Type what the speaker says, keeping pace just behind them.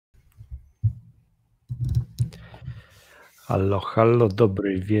Halo, halo,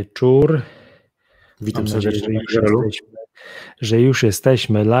 dobry wieczór. Witam Mam nadzieję, serdecznie. że już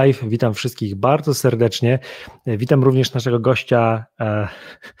jesteśmy live. Witam wszystkich bardzo serdecznie. Witam również naszego gościa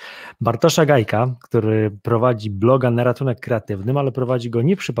Bartosza Gajka, który prowadzi bloga na Ratunek Kreatywnym, ale prowadzi go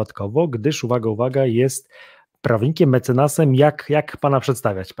nieprzypadkowo, gdyż, uwaga, uwaga, jest prawnikiem, mecenasem. Jak pana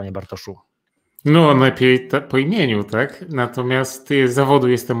przedstawiać, panie Bartoszu? No, najlepiej po imieniu, tak? Natomiast z zawodu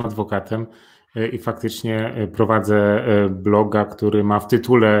jestem adwokatem i faktycznie prowadzę bloga, który ma w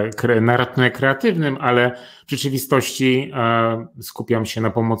tytule na Ratunek Kreatywnym, ale w rzeczywistości skupiam się na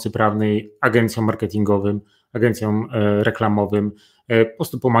pomocy prawnej agencjom marketingowym, agencjom reklamowym. Po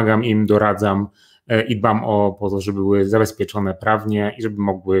prostu pomagam im, doradzam i dbam o to, żeby były zabezpieczone prawnie i żeby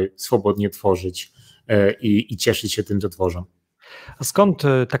mogły swobodnie tworzyć i cieszyć się tym, co tworzą. A skąd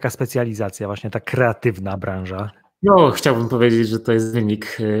taka specjalizacja, właśnie ta kreatywna branża? No, chciałbym powiedzieć, że to jest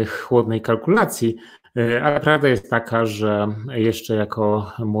wynik chłodnej kalkulacji, ale prawda jest taka, że jeszcze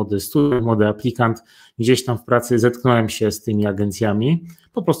jako młody student, młody aplikant, gdzieś tam w pracy zetknąłem się z tymi agencjami,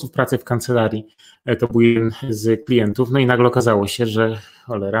 po prostu w pracy w kancelarii. To był jeden z klientów, no i nagle okazało się, że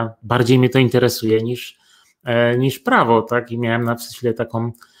cholera, bardziej mnie to interesuje niż prawo, tak? I miałem na chwilę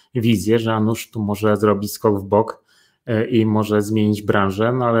taką wizję, że nuż tu może zrobić skok w bok i może zmienić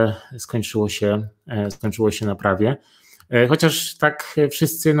branżę, no ale skończyło się na prawie. Chociaż tak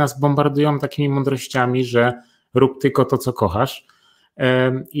wszyscy nas bombardują takimi mądrościami, że rób tylko to, co kochasz.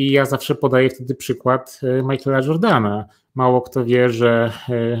 I ja zawsze podaję wtedy przykład Michaela Jordana. Mało kto wie, że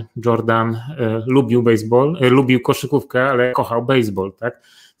Jordan lubił koszykówkę, ale kochał baseball, tak?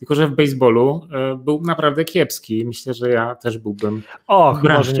 Tylko że w baseballu był naprawdę kiepski. Myślę, że ja też byłbym.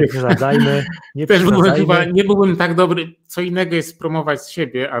 Może nie przesadzajmy. Chyba nie byłbym tak dobry. Co innego jest promować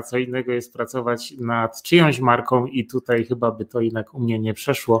siebie, a co innego jest pracować nad czyjąś marką i tutaj chyba by to jednak u mnie nie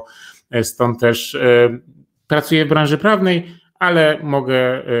przeszło. Stąd też pracuję w branży prawnej, ale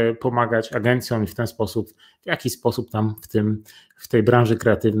mogę pomagać agencjom i w ten sposób, w jakiś sposób tam w tej branży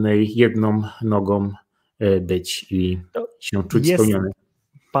kreatywnej jedną nogą być i się czuć spełniony.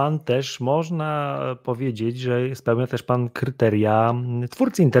 Pan też, można powiedzieć, że spełnia też pan kryteria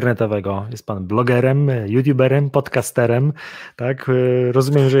twórcy internetowego. Jest pan blogerem, youtuberem, podcasterem, tak?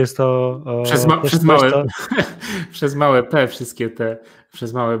 Rozumiem, że jest to... Przez małe P wszystkie te,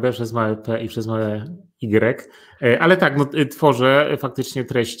 przez małe B, przez małe P i przez małe Y. Ale tak, no, tworzę faktycznie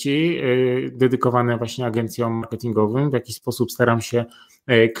treści dedykowane właśnie agencjom marketingowym. W jakiś sposób staram się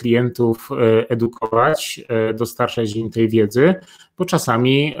klientów edukować, dostarczać im tej wiedzy, bo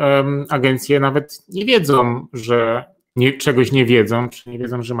czasami agencje nawet nie wiedzą, że czegoś nie wiedzą, czy nie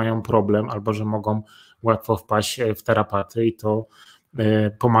wiedzą, że mają problem, albo że mogą łatwo wpaść w tarapaty i to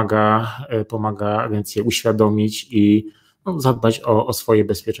pomaga agencję uświadomić i zadbać o swoje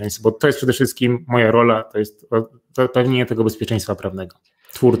bezpieczeństwo, bo to jest przede wszystkim moja rola, to jest zapewnienie tego bezpieczeństwa prawnego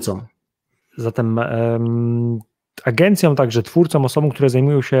twórcom. Zatem agencjom, także twórcom, osobom, które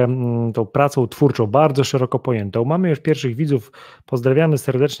zajmują się tą pracą twórczą, bardzo szeroko pojętą. Mamy już pierwszych widzów. Pozdrawiamy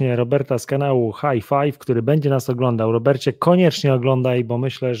serdecznie Roberta z kanału High Five, który będzie nas oglądał. Robercie, koniecznie oglądaj, bo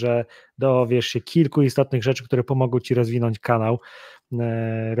myślę, że dowiesz się kilku istotnych rzeczy, które pomogą ci rozwinąć kanał.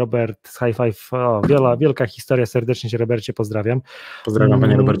 Robert z High Five, wielka historia, serdecznie cię, Robercie, pozdrawiam. Pozdrawiam,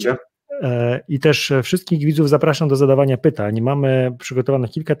 panie Robercie. I też wszystkich widzów zapraszam do zadawania pytań. Mamy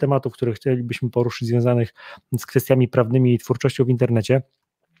przygotowanych kilka tematów, które chcielibyśmy poruszyć, związanych z kwestiami prawnymi i twórczością w internecie.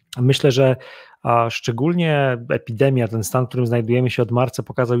 Myślę, że szczególnie epidemia, ten stan, w którym znajdujemy się od marca,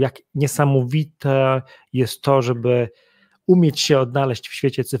 pokazał, jak niesamowite jest to, żeby umieć się odnaleźć w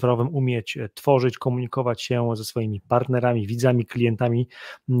świecie cyfrowym, umieć tworzyć, komunikować się ze swoimi partnerami, widzami, klientami.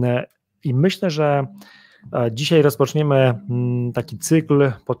 I myślę, że dzisiaj rozpoczniemy taki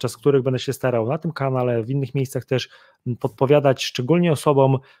cykl, podczas których będę się starał na tym kanale, w innych miejscach też podpowiadać szczególnie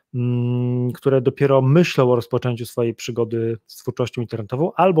osobom, które dopiero myślą o rozpoczęciu swojej przygody z twórczością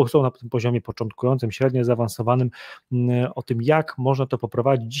internetową albo chcą na tym poziomie początkującym, średnio zaawansowanym, o tym, jak można to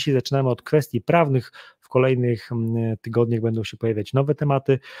poprowadzić. Dzisiaj zaczynamy od kwestii prawnych, w kolejnych tygodniach będą się pojawiać nowe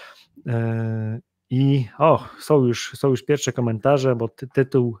tematy. I są już pierwsze komentarze, bo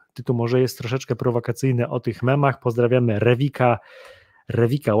tytuł może jest troszeczkę prowokacyjny, o tych memach. Pozdrawiamy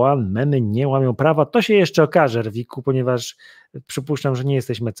Rewika One, memy nie łamią prawa. To się jeszcze okaże, Rewiku, ponieważ przypuszczam, że nie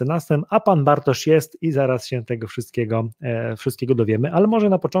jesteś mecenasem, a pan Bartosz jest i zaraz się tego wszystkiego dowiemy, ale może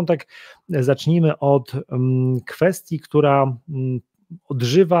na początek zacznijmy od kwestii, która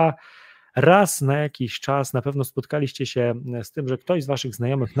odżywa raz na jakiś czas. Na pewno spotkaliście się z tym, że ktoś z waszych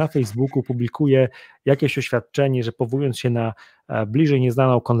znajomych na Faceeboku publikuje jakieś oświadczenie, że powołując się na bliżej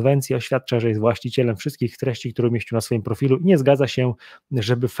nieznaną konwencję, oświadcza, że jest właścicielem wszystkich treści, które umieścił na swoim profilu i nie zgadza się,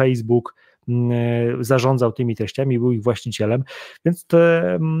 żeby Facebook zarządzał tymi treściami, był ich właścicielem. Więc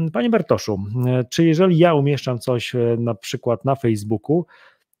panie Bartoszu, czy jeżeli ja umieszczam coś na przykład na Facebooku,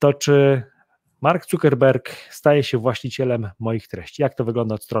 to czy Mark Zuckerberg staje się właścicielem moich treści? Jak to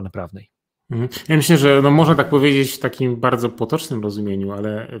wygląda od strony prawnej? Ja myślę, że można tak powiedzieć w takim bardzo potocznym rozumieniu,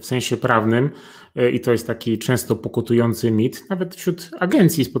 ale w sensie prawnym i to jest taki często pokutujący mit. Nawet wśród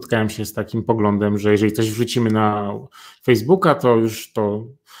agencji spotkałem się z takim poglądem, że jeżeli coś wrzucimy na Facebooka, to już to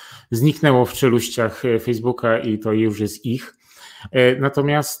zniknęło w czeluściach Facebooka i to już jest ich.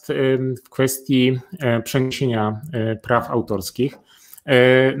 Natomiast w kwestii przeniesienia praw autorskich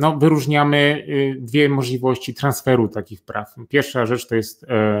wyróżniamy dwie możliwości transferu takich praw. Pierwsza rzecz to jest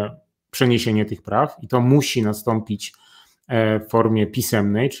przeniesienie tych praw i to musi nastąpić w formie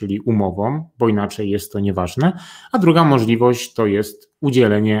pisemnej, czyli umową, bo inaczej jest to nieważne. A druga możliwość to jest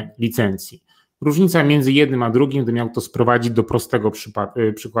udzielenie licencji. Różnica między jednym a drugim, gdy miał to sprowadzić do prostego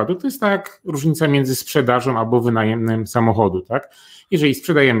przykładu, to jest tak różnica między sprzedażą albo wynajemem samochodu. Tak? Jeżeli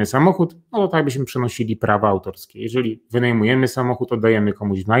sprzedajemy samochód, to tak byśmy przenosili prawa autorskie. Jeżeli wynajmujemy samochód, oddajemy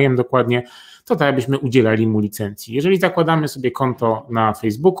komuś w najem dokładnie, to tak byśmy udzielali mu licencji. Jeżeli zakładamy sobie konto na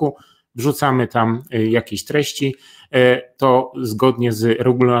Facebooku, wrzucamy tam jakieś treści, to zgodnie z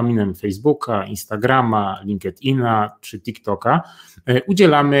regulaminem Facebooka, Instagrama, LinkedIna czy TikToka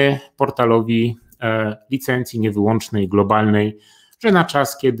udzielamy portalowi licencji niewyłącznej, globalnej, że na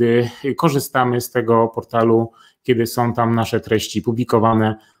czas, kiedy korzystamy z tego portalu, kiedy są tam nasze treści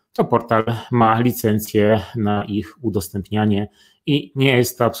publikowane, to portal ma licencję na ich udostępnianie i nie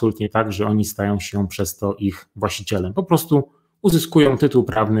jest to absolutnie tak, że oni stają się przez to ich właścicielem. Po prostu uzyskują tytuł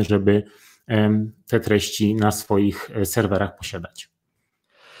prawny, żeby te treści na swoich serwerach posiadać.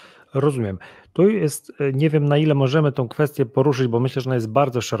 Rozumiem. Tu jest, nie wiem na ile możemy tą kwestię poruszyć, bo myślę, że ona jest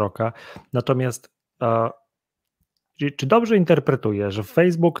bardzo szeroka, natomiast czy dobrze interpretuję, że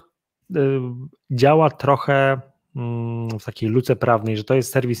Facebook działa trochę w takiej luce prawnej, że to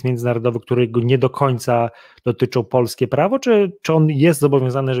jest serwis międzynarodowy, którego nie do końca dotyczą polskie prawo, czy on jest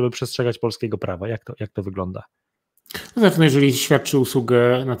zobowiązany, żeby przestrzegać polskiego prawa? Jak to wygląda? No znaczy, jeżeli świadczy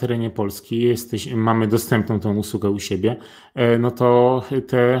usługę na terenie Polski, mamy dostępną tą usługę u siebie, no to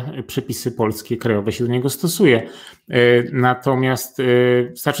te przepisy polskie, krajowe się do niego stosuje. Natomiast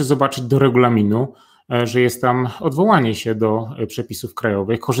wystarczy zobaczyć do regulaminu, że jest tam odwołanie się do przepisów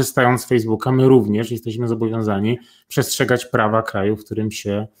krajowych. Korzystając z Facebooka, my również jesteśmy zobowiązani przestrzegać prawa kraju, w którym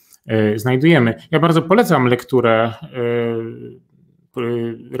się znajdujemy. Ja bardzo polecam lekturę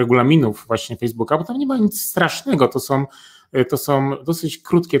regulaminów właśnie Facebooka, bo tam nie ma nic strasznego, to są dosyć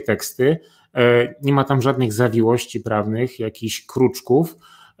krótkie teksty, nie ma tam żadnych zawiłości prawnych, jakichś kruczków.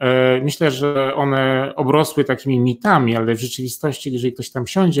 Myślę, że one obrosły takimi mitami, ale w rzeczywistości, jeżeli ktoś tam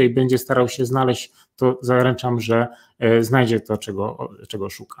siądzie i będzie starał się znaleźć, to zaręczam, że znajdzie to, czego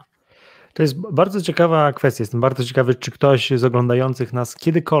szuka. To jest bardzo ciekawa kwestia. Jestem bardzo ciekawy, czy ktoś z oglądających nas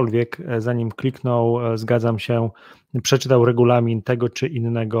kiedykolwiek, zanim kliknął, zgadzam się, przeczytał regulamin tego czy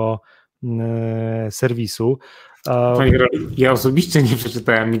innego serwisu. Ja osobiście nie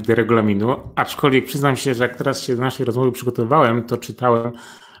przeczytałem nigdy regulaminu, aczkolwiek przyznam się, że jak teraz się do naszej rozmowy przygotowywałem, to czytałem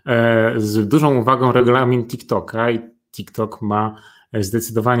z dużą uwagą regulamin TikToka i TikTok ma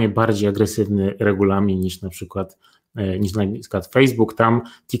zdecydowanie bardziej agresywny regulamin niż na przykład Facebook. Tam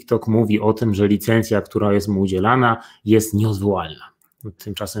TikTok mówi o tym, że licencja, która jest mu udzielana, jest nieodwołalna.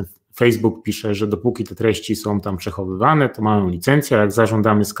 Tymczasem Facebook pisze, że dopóki te treści są tam przechowywane, to mają licencję, a jak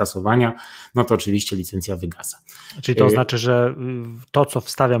zażądamy skasowania, no to oczywiście licencja wygasa. Czyli to oznacza, że to, co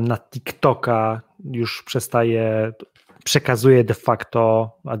wstawiam na TikToka, już przekazuje de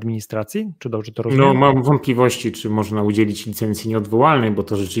facto administracji? Czy dobrze to rozumiem? No, mam wątpliwości, czy można udzielić licencji nieodwołalnej, bo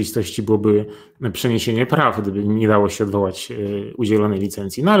to w rzeczywistości byłoby przeniesienie praw, gdyby nie dało się odwołać udzielonej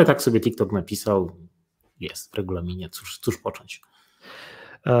licencji. No ale tak sobie TikTok napisał, jest w regulaminie, cóż począć.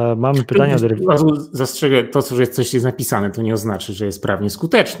 Mamy pytania do Zastrzegę, to, że coś jest napisane, to nie oznacza, że jest prawnie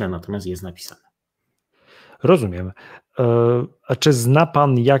skuteczne, natomiast jest napisane. Rozumiem. A czy zna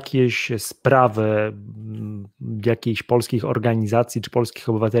Pan jakieś sprawy jakichś polskich organizacji czy polskich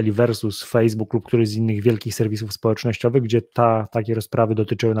obywateli versus Facebook lub któryś z innych wielkich serwisów społecznościowych, gdzie takie rozprawy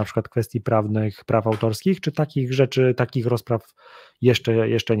dotyczyły na przykład kwestii prawnych, praw autorskich, czy takich rzeczy, takich rozpraw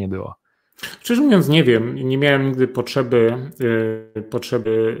jeszcze nie było? Szczerze mówiąc nie wiem, nie miałem nigdy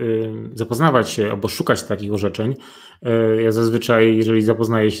potrzeby zapoznawać się albo szukać takich orzeczeń. Ja zazwyczaj, jeżeli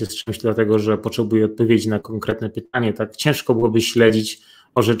zapoznaję się z czymś, dlatego że potrzebuję odpowiedzi na konkretne pytanie, tak ciężko byłoby śledzić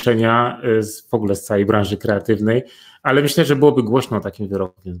orzeczenia w ogóle z całej branży kreatywnej, ale myślę, że byłoby głośno o takim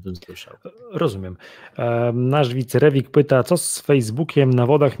wyroku, więc bym słyszał. Rozumiem. Nasz wicerewik pyta, co z Facebookiem na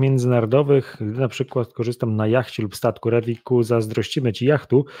wodach międzynarodowych, gdy na przykład korzystam na jachcie lub statku. Rewiku, zazdrościmy ci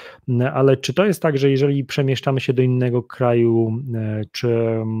jachtu, ale czy to jest tak, że jeżeli przemieszczamy się do innego kraju,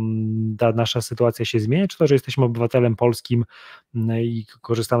 czy ta nasza sytuacja się zmienia, czy to, że jesteśmy obywatelem polskim i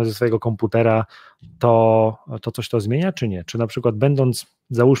korzystamy ze swojego komputera, to coś to zmienia, czy nie? Czy na przykład będąc,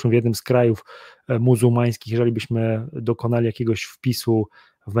 załóżmy, w jednym z krajów muzułmańskich, jeżeli byśmy dokonali jakiegoś wpisu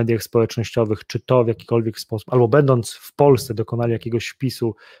w mediach społecznościowych, czy to w jakikolwiek sposób, albo będąc w Polsce dokonali jakiegoś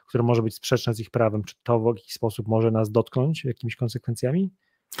wpisu, który może być sprzeczny z ich prawem, czy to w jakiś sposób może nas dotknąć jakimiś konsekwencjami?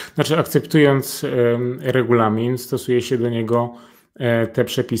 Znaczy, akceptując regulamin, stosuje się do niego te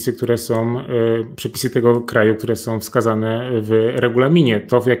przepisy, które są, przepisy tego kraju, które są wskazane w regulaminie.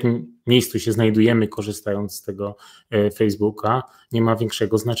 To, w jakim miejscu się znajdujemy, korzystając z tego Facebooka, nie ma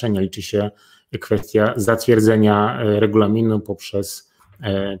większego znaczenia. Liczy się kwestia zatwierdzenia regulaminu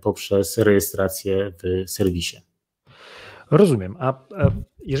poprzez rejestrację w serwisie. Rozumiem. A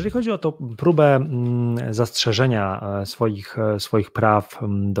jeżeli chodzi o tą próbę zastrzeżenia swoich praw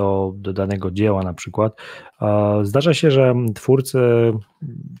do danego dzieła na przykład, zdarza się, że twórcy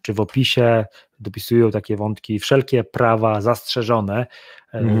czy w opisie dopisują takie wątki, wszelkie prawa zastrzeżone,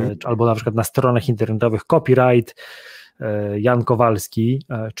 albo na przykład na stronach internetowych copyright Jan Kowalski.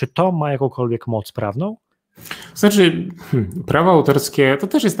 Czy to ma jakąkolwiek moc prawną? Znaczy, prawo autorskie to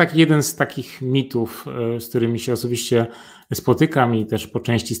też jest jeden z takich mitów, z którymi się osobiście spotykam i też po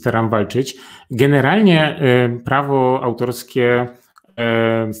części staram walczyć. Generalnie prawo autorskie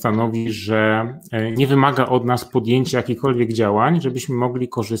stanowi, że nie wymaga od nas podjęcia jakichkolwiek działań, żebyśmy mogli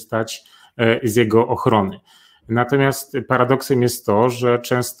korzystać z jego ochrony. Natomiast paradoksem jest to, że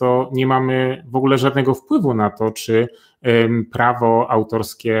często nie mamy w ogóle żadnego wpływu na to, czy prawo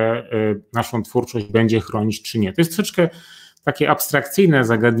autorskie naszą twórczość będzie chronić, czy nie. To jest troszeczkę takie abstrakcyjne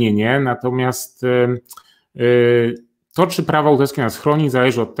zagadnienie, natomiast to, czy prawo autorskie nas chroni,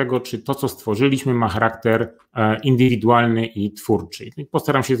 zależy od tego, czy to, co stworzyliśmy, ma charakter indywidualny i twórczy.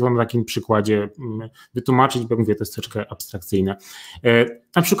 Postaram się to na takim przykładzie wytłumaczyć, bo mówię, to jest troszeczkę abstrakcyjne.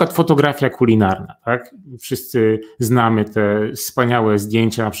 Na przykład fotografia kulinarna. Tak? Wszyscy znamy te wspaniałe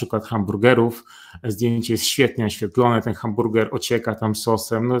zdjęcia, na przykład hamburgerów. Zdjęcie jest świetnie oświetlone, ten hamburger ocieka tam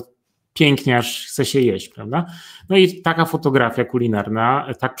sosem. No, pięknie, aż chce się jeść, prawda? No i taka fotografia kulinarna,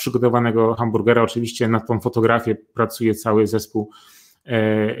 tak przygotowanego hamburgera, oczywiście nad tą fotografię pracuje cały zespół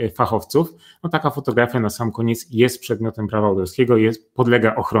fachowców, no taka fotografia na sam koniec jest przedmiotem prawa autorskiego,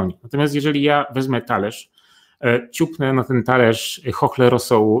 podlega ochronie. Natomiast jeżeli ja wezmę talerz, ciupnę na ten talerz chochlę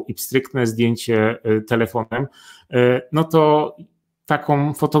rosołu i pstryknę zdjęcie telefonem, no to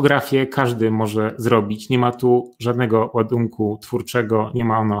taką fotografię każdy może zrobić. Nie ma tu żadnego ładunku twórczego, nie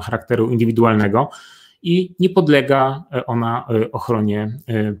ma ona charakteru indywidualnego i nie podlega ona ochronie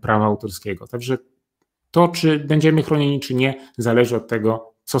prawa autorskiego. Także to, czy będziemy chronieni, czy nie, zależy od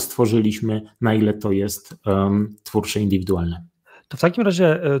tego, co stworzyliśmy, na ile to jest twórcze, indywidualne. To w takim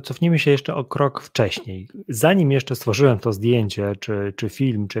razie cofnijmy się jeszcze o krok wcześniej. Zanim jeszcze stworzyłem to zdjęcie, czy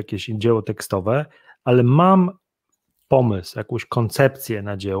film, czy jakieś dzieło tekstowe, ale mam pomysł, jakąś koncepcję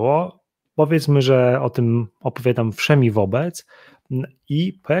na dzieło, powiedzmy, że o tym opowiadam wszemi wobec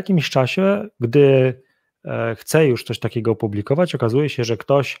i po jakimś czasie, gdy chcę już coś takiego opublikować, okazuje się, że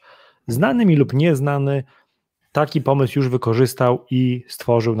ktoś znany mi lub nieznany taki pomysł już wykorzystał i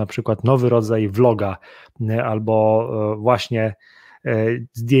stworzył na przykład nowy rodzaj vloga albo właśnie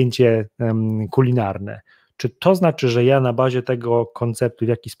zdjęcie kulinarne. Czy to znaczy, że ja na bazie tego konceptu w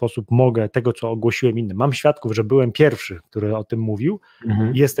jakiś sposób mogę, tego co ogłosiłem innym, mam świadków, że byłem pierwszy, który o tym mówił,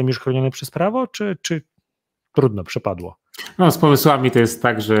 jestem już chroniony przez prawo, czy trudno, przepadło? No, z pomysłami to jest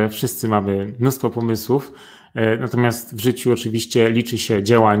tak, że wszyscy mamy mnóstwo pomysłów, natomiast w życiu oczywiście liczy się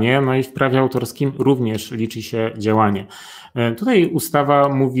działanie, no i w prawie autorskim również liczy się działanie. Tutaj ustawa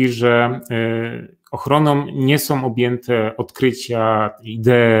mówi, że ochroną nie są objęte odkrycia,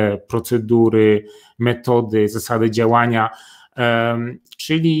 idee, procedury, metody, zasady działania,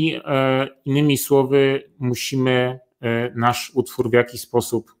 czyli innymi słowy musimy nasz utwór w jakiś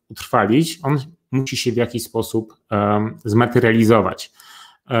sposób utrwalić, on musi się w jakiś sposób zmaterializować.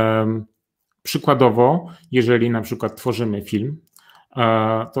 Przykładowo, jeżeli na przykład tworzymy film,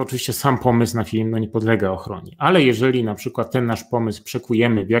 to oczywiście sam pomysł na film nie podlega ochronie, ale jeżeli na przykład ten nasz pomysł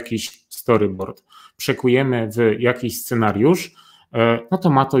przekujemy w jakiś storyboard, przekujemy w jakiś scenariusz, no to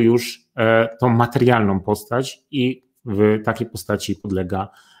ma to już tą materialną postać i w takiej postaci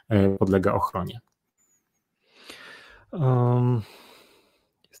podlega ochronie.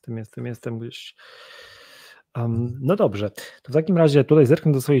 Jestem gdzieś. No dobrze, to w takim razie tutaj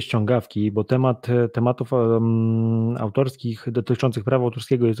zerknę do swojej ściągawki, bo tematów autorskich dotyczących prawa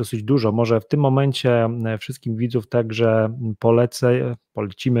autorskiego jest dosyć dużo. Może w tym momencie wszystkim widzów także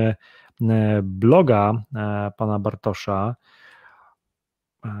polecimy bloga pana Bartosza.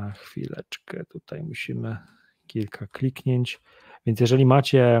 Chwileczkę, tutaj musimy kilka kliknięć. Więc jeżeli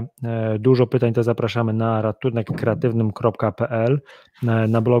macie dużo pytań, to zapraszamy na ratunekkreatywnym.pl.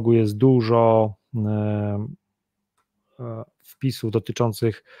 Na blogu jest dużo wpisów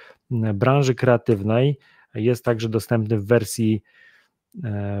dotyczących branży kreatywnej. Jest także dostępny w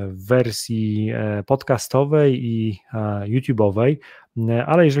wersji podcastowej i YouTube'owej,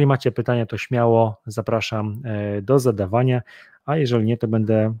 ale jeżeli macie pytania, to śmiało zapraszam do zadawania, a jeżeli nie, to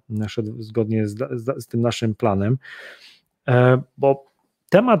będę szedł zgodnie z tym naszym planem, bo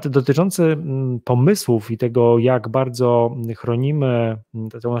temat dotyczący pomysłów i tego, jak bardzo chronimy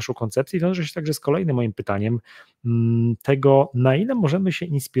tę naszą koncepcję, wiąże się także z kolejnym moim pytaniem, tego, na ile możemy się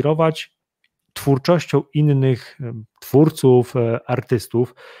inspirować twórczością innych twórców,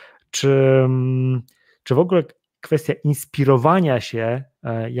 artystów, czy w ogóle kwestia inspirowania się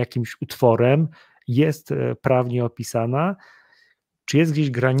jakimś utworem jest prawnie opisana, czy jest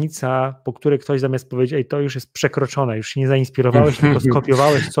gdzieś granica, po której ktoś zamiast powiedzieć, ej, to już jest przekroczone, już się nie zainspirowałeś, tylko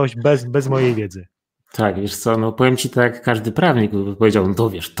skopiowałeś coś bez mojej wiedzy. Tak, wiesz co, no powiem ci tak, jak każdy prawnik by powiedział, no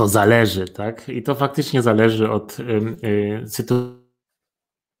dowiesz, to zależy, tak? I to faktycznie zależy od sytuacji.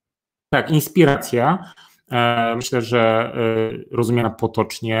 Tak, inspiracja, myślę, że rozumiana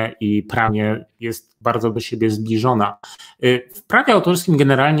potocznie i prawnie jest bardzo do siebie zbliżona. W prawie autorskim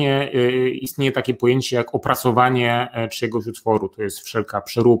generalnie istnieje takie pojęcie jak opracowanie czyjegoś utworu, to jest wszelka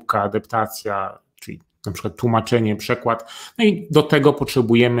przeróbka, adaptacja, czyli na przykład tłumaczenie, przekład, no i do tego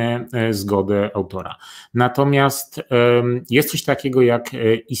potrzebujemy zgody autora. Natomiast jest coś takiego jak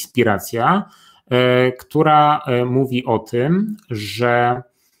inspiracja, która mówi o tym, że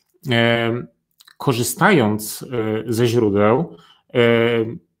korzystając ze źródeł,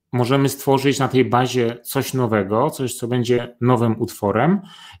 możemy stworzyć na tej bazie coś nowego, coś, co będzie nowym utworem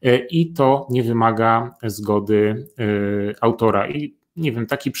i to nie wymaga zgody autora. I nie wiem,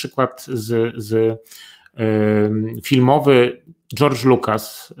 taki przykład filmowy, George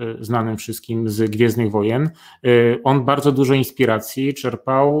Lucas, znanym wszystkim z Gwiezdnych Wojen, on bardzo dużo inspiracji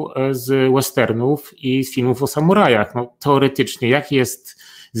czerpał z westernów i z filmów o samurajach. No, teoretycznie, jaki jest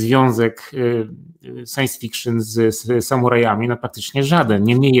związek science fiction z samurajami? No praktycznie żaden.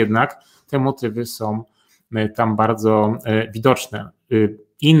 Niemniej jednak te motywy są tam bardzo widoczne.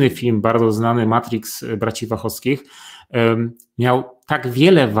 Inny film, bardzo znany, Matrix braci Wachowskich, miał tak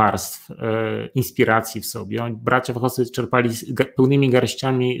wiele warstw inspiracji w sobie. Bracia Wachowscy czerpali pełnymi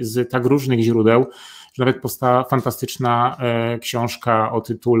garściami z tak różnych źródeł, że nawet powstała fantastyczna książka o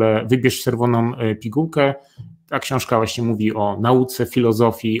tytule Wybierz czerwoną pigułkę. Ta książka właśnie mówi o nauce,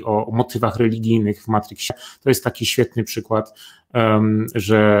 filozofii, o motywach religijnych w Matrixie. To jest taki świetny przykład,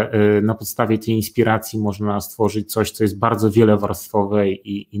 że na podstawie tej inspiracji można stworzyć coś, co jest bardzo wielowarstwowe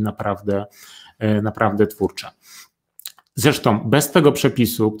i naprawdę twórcze. Zresztą bez tego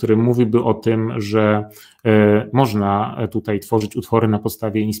przepisu, który mówiłby o tym, że można tutaj tworzyć utwory na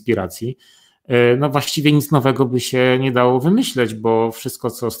podstawie inspiracji, no właściwie nic nowego by się nie dało wymyśleć, bo wszystko,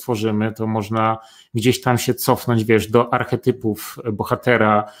 co stworzymy, to można gdzieś tam się cofnąć, wiesz, do archetypów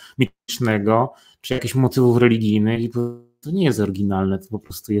bohatera mitycznego, czy jakichś motywów religijnych i to nie jest oryginalne, to po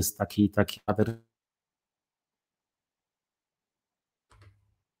prostu jest taki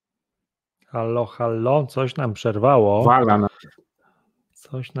Halo, coś nam przerwało. Wala.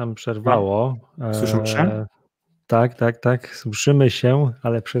 Coś nam przerwało. Słyszymy się? Tak, słyszymy się,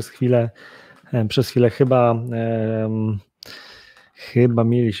 ale przez chwilę chyba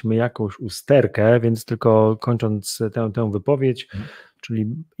mieliśmy jakąś usterkę, więc tylko kończąc tę wypowiedź, czyli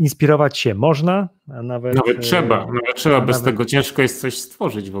inspirować się można, a nawet trzeba, bez tego ciężko jest coś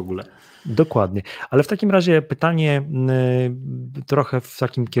stworzyć w ogóle. Dokładnie, ale w takim razie pytanie trochę w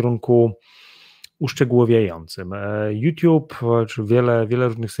takim kierunku uszczegółowiającym. YouTube czy wiele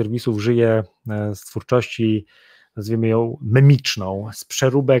różnych serwisów żyje z twórczości, nazwijmy ją memiczną, z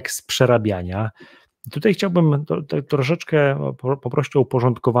przeróbek, z przerabiania. Tutaj chciałbym troszeczkę poprosić o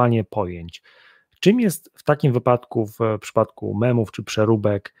uporządkowanie pojęć. Czym jest w takim wypadku, w przypadku memów czy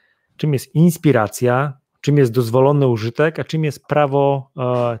przeróbek, czym jest inspiracja, czym jest dozwolony użytek, a czym jest prawo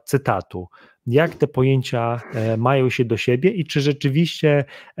cytatu? Jak te pojęcia mają się do siebie i czy rzeczywiście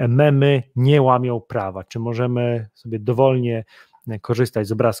memy nie łamią prawa? Czy możemy sobie dowolnie korzystać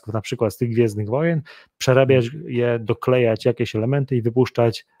z obrazków, na przykład z tych Gwiezdnych Wojen, przerabiać je, doklejać jakieś elementy i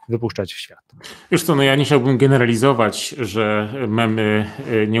wypuszczać w świat. Wiesz co, no ja nie chciałbym generalizować, że memy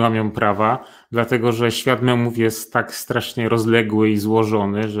nie łamią prawa, dlatego że świat memów jest tak strasznie rozległy i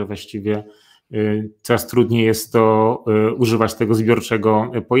złożony, że właściwie coraz trudniej jest to używać tego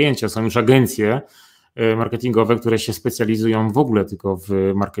zbiorczego pojęcia. Są już agencje marketingowe, które się specjalizują w ogóle tylko w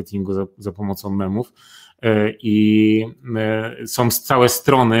marketingu za pomocą memów i są całe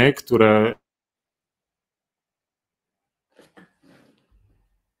strony, które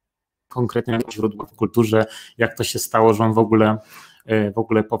konkretnie źródła w kulturze, jak to się stało, że on w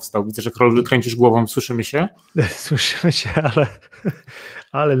ogóle powstał. Widzę, że kręcisz głową, słyszymy się? Słyszymy się,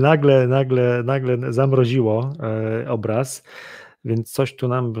 ale nagle zamroziło obraz, więc coś tu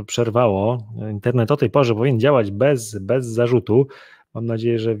nam przerwało. Internet o tej porze powinien działać bez zarzutu. Mam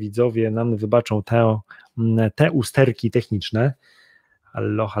nadzieję, że widzowie nam wybaczą te usterki techniczne.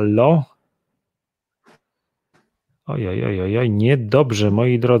 Halo, halo. Oj, niedobrze,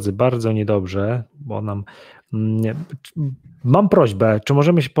 moi drodzy, bardzo niedobrze, bo mam prośbę, czy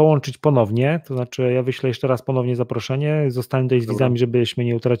możemy się połączyć ponownie, to znaczy ja wyślę jeszcze raz ponownie zaproszenie, zostanę tutaj z widzami, żebyśmy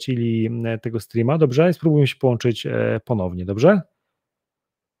nie utracili tego streama, dobrze? Spróbujmy się połączyć ponownie, dobrze?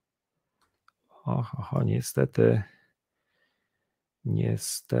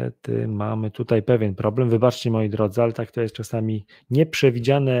 Niestety mamy tutaj pewien problem, wybaczcie moi drodzy, ale tak to jest czasami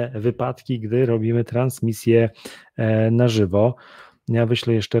nieprzewidziane wypadki, gdy robimy transmisję na żywo. Ja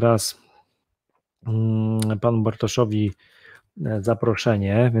wyślę jeszcze raz panu Bartoszowi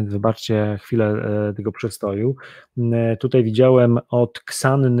zaproszenie, więc wybaczcie chwilę tego przestoju. Tutaj widziałem od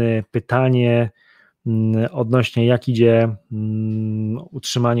Ksanny pytanie odnośnie jak idzie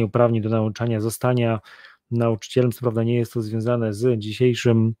utrzymanie uprawnień do nauczania, zostania nauczycielem. Co prawda nie jest to związane z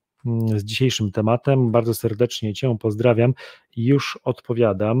dzisiejszym tematem. Bardzo serdecznie Cię pozdrawiam i już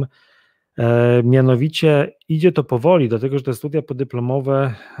odpowiadam. Mianowicie idzie to powoli, dlatego że te studia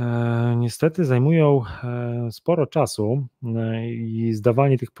podyplomowe niestety zajmują sporo czasu i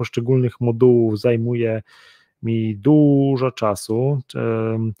zdawanie tych poszczególnych modułów zajmuje mi dużo czasu.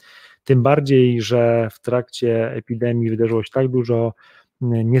 Tym bardziej, że w trakcie epidemii wydarzyło się tak dużo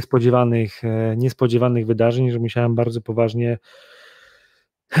niespodziewanych wydarzeń, że musiałem bardzo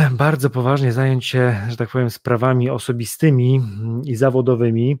poważnie zająć się, że tak powiem, sprawami osobistymi i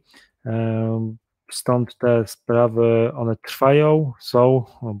zawodowymi. Stąd te sprawy, one trwają, są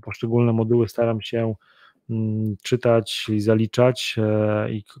poszczególne moduły, staram się czytać i zaliczać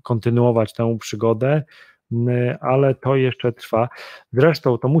i kontynuować tę przygodę, ale to jeszcze trwa.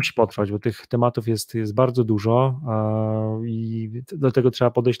 Zresztą to musi potrwać, bo tych tematów jest bardzo dużo i do tego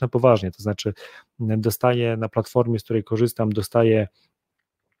trzeba podejść na poważnie, to znaczy dostaję na platformie, z której korzystam,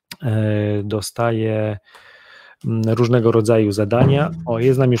 dostaję różnego rodzaju zadania.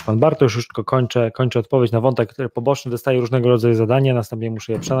 Jest z nami już pan Bartosz, już tylko kończę odpowiedź na wątek poboczny, dostaję różnego rodzaju zadania, następnie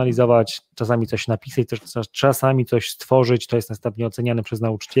muszę je przeanalizować, czasami coś napisać, czasami coś stworzyć, to jest następnie oceniane przez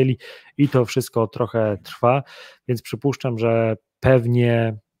nauczycieli i to wszystko trochę trwa, więc przypuszczam, że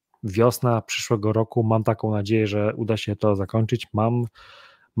pewnie wiosna przyszłego roku, mam taką nadzieję, że uda się to zakończyć,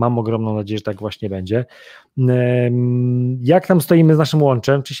 mam ogromną nadzieję, że tak właśnie będzie. Jak tam stoimy z naszym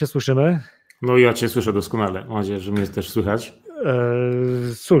łączem? Czy się słyszymy? No ja Cię słyszę doskonale. Mam nadzieję, że mnie też słychać.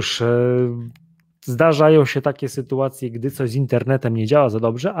 Cóż, zdarzają się takie sytuacje, gdy coś z internetem nie działa za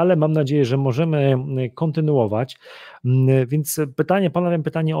dobrze, ale mam nadzieję, że możemy kontynuować. Więc ponawiam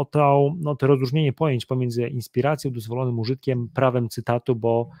pytanie o to rozróżnienie pojęć pomiędzy inspiracją, dozwolonym użytkiem, prawem cytatu,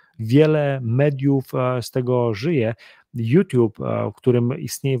 bo wiele mediów z tego żyje. YouTube, w którym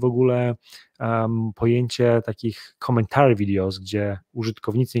istnieje w ogóle pojęcie takich commentary videos, gdzie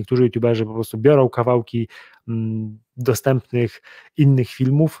użytkownicy, niektórzy youtuberzy po prostu biorą kawałki dostępnych innych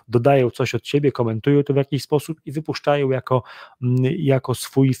filmów, dodają coś od siebie, komentują to w jakiś sposób i wypuszczają jako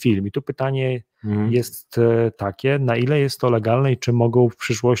swój film. I tu pytanie jest takie, na ile jest to legalne i czy mogą w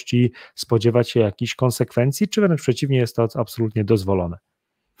przyszłości spodziewać się jakichś konsekwencji, czy wręcz przeciwnie, jest to absolutnie dozwolone.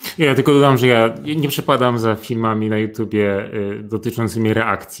 Ja tylko dodam, że ja nie przepadam za filmami na YouTubie dotyczącymi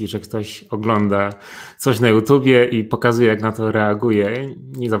reakcji, że ktoś ogląda coś na YouTubie i pokazuje, jak na to reaguje.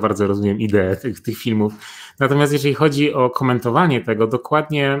 Nie za bardzo rozumiem ideę tych filmów. Natomiast jeżeli chodzi o komentowanie tego,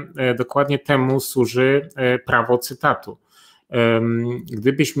 dokładnie temu służy prawo cytatu.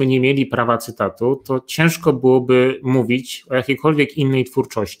 Gdybyśmy nie mieli prawa cytatu, to ciężko byłoby mówić o jakiejkolwiek innej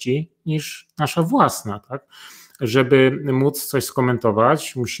twórczości niż nasza własna, tak? Żeby móc coś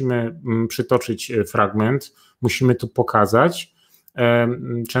skomentować, musimy przytoczyć fragment, musimy to pokazać.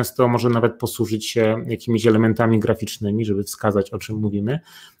 Często może nawet posłużyć się jakimiś elementami graficznymi, żeby wskazać, o czym mówimy.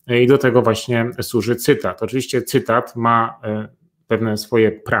 I do tego właśnie służy cytat. Oczywiście cytat ma pewne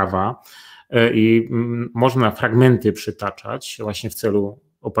swoje prawa i można fragmenty przytaczać właśnie w celu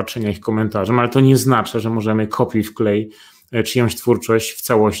opatrzenia ich komentarzem, ale to nie znaczy, że możemy kopiuj wklej czyjąś twórczość w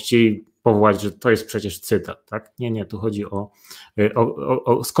całości i powołać, że to jest przecież cytat. Tak? Nie, tu chodzi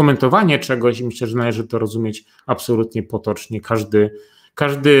o skomentowanie czegoś i myślę, że należy to rozumieć absolutnie potocznie.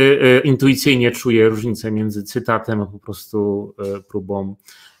 Każdy intuicyjnie czuje różnicę między cytatem a po prostu próbą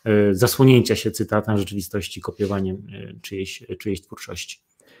zasłonięcia się cytatem rzeczywistości, kopiowaniem czyjejś twórczości.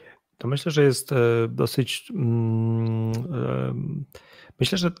 To myślę, że jest dosyć.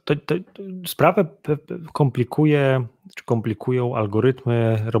 Myślę, że to sprawę komplikują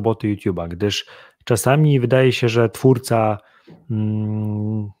algorytmy roboty YouTube'a, gdyż czasami wydaje się, że twórca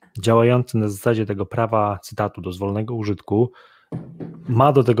działający na zasadzie tego prawa cytatu dozwolonego użytku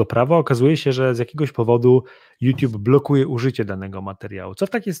ma do tego prawo, okazuje się, że z jakiegoś powodu YouTube blokuje użycie danego materiału. Co w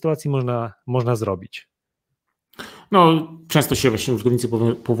takiej sytuacji można zrobić? No, często się właśnie użytkownicy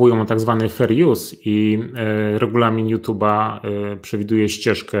powołują na tak zwany fair use i regulamin YouTube'a przewiduje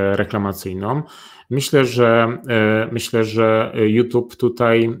ścieżkę reklamacyjną. Myślę, że YouTube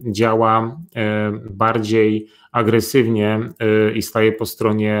tutaj działa bardziej agresywnie i staje po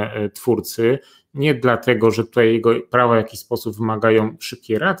stronie twórcy, nie dlatego, że tutaj jego prawa w jakiś sposób wymagają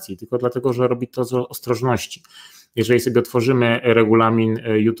szybkiej reakcji, tylko dlatego, że robi to z ostrożności. Jeżeli sobie otworzymy regulamin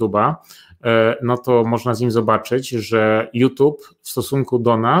YouTube'a, no to można z nim zobaczyć, że YouTube w stosunku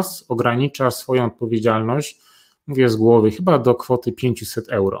do nas ogranicza swoją odpowiedzialność, mówię z głowy, chyba do kwoty 500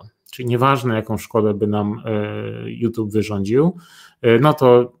 euro. Czyli nieważne, jaką szkodę by nam YouTube wyrządził, no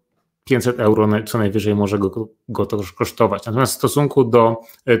to 500 euro co najwyżej może go to kosztować. Natomiast w stosunku do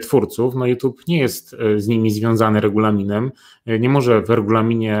twórców, no YouTube nie jest z nimi związany regulaminem, nie może w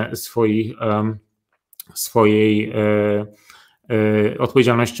regulaminie swojej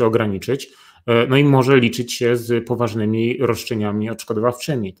odpowiedzialności ograniczyć, no i może liczyć się z poważnymi roszczeniami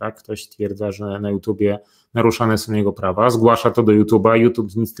odszkodowawczymi. Tak? Ktoś stwierdza, że na YouTubie naruszane są jego prawa, zgłasza to do YouTube'a,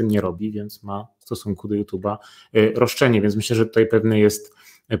 YouTube nic z tym nie robi, więc ma w stosunku do YouTube'a roszczenie, więc myślę, że tutaj pewne jest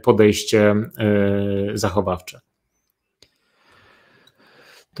podejście zachowawcze.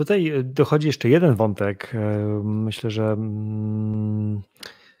 Tutaj dochodzi jeszcze jeden wątek, myślę, że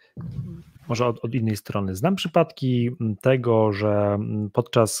może od innej strony. Znam przypadki tego, że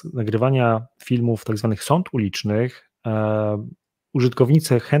podczas nagrywania filmów tak zwanych sąd ulicznych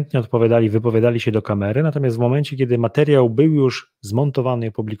użytkownicy chętnie wypowiadali się do kamery, natomiast w momencie, kiedy materiał był już zmontowany i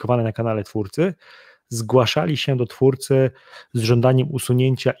opublikowany na kanale twórcy, zgłaszali się do twórcy z żądaniem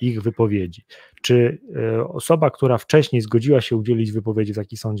usunięcia ich wypowiedzi. Czy osoba, która wcześniej zgodziła się udzielić wypowiedzi w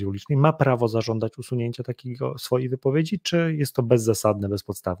takiej sądzie ulicznej, ma prawo zażądać usunięcia swojej wypowiedzi, czy jest to bezzasadne,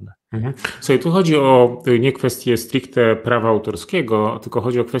 bezpodstawne? Słuchaj, tu chodzi o nie kwestię stricte prawa autorskiego, tylko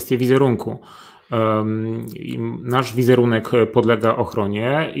chodzi o kwestię wizerunku. Nasz wizerunek podlega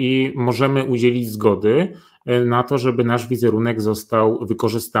ochronie i możemy udzielić zgody na to, żeby nasz wizerunek został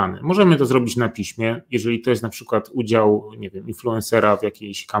wykorzystany. Możemy to zrobić na piśmie, jeżeli to jest na przykład udział, nie wiem, influencera w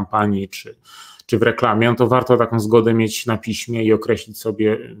jakiejś kampanii czy w reklamie, to warto taką zgodę mieć na piśmie i określić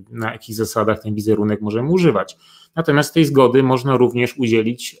sobie, na jakich zasadach ten wizerunek możemy używać. Natomiast tej zgody można również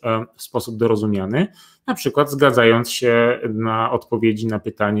udzielić w sposób dorozumiany, na przykład zgadzając się na odpowiedzi na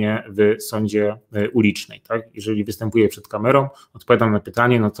pytanie w sądzie ulicznej. Tak? Jeżeli występuję przed kamerą, odpowiadam na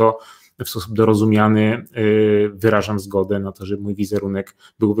pytanie, no to w sposób dorozumiany wyrażam zgodę na to, żeby mój wizerunek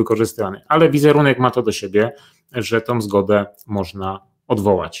był wykorzystany. Ale wizerunek ma to do siebie, że tą zgodę można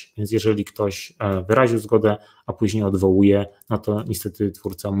odwołać. Więc jeżeli ktoś wyraził zgodę, a później odwołuje, no to niestety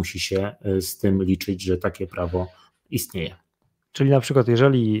twórca musi się z tym liczyć, że takie prawo istnieje. Czyli na przykład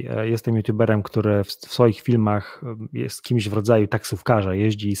jeżeli jestem youtuberem, który w swoich filmach jest kimś w rodzaju taksówkarza,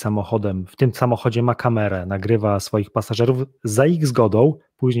 jeździ samochodem, w tym samochodzie ma kamerę, nagrywa swoich pasażerów, za ich zgodą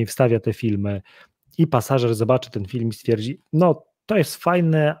później wstawia te filmy i pasażer zobaczy ten film i stwierdzi, no to jest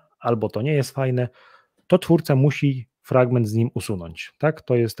fajne albo to nie jest fajne, to twórca musi fragment z nim usunąć. Tak?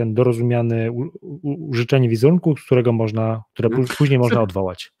 To jest ten dorozumiany użyczenie wizerunku, które później można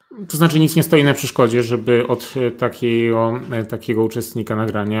odwołać. To znaczy nic nie stoi na przeszkodzie, żeby od takiego uczestnika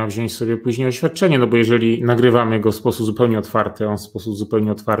nagrania wziąć sobie później oświadczenie, no bo jeżeli nagrywamy go w sposób zupełnie otwarty, on w sposób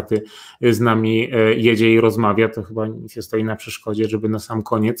zupełnie otwarty z nami jedzie i rozmawia, to chyba nic nie stoi na przeszkodzie, żeby na sam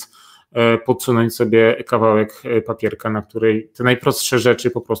koniec podsunąć sobie kawałek papierka, na której te najprostsze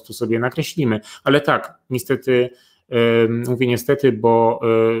rzeczy po prostu sobie nakreślimy. Ale tak, niestety, mówię niestety, bo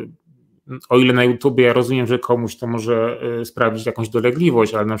o ile na YouTubie ja rozumiem, że komuś to może sprawić jakąś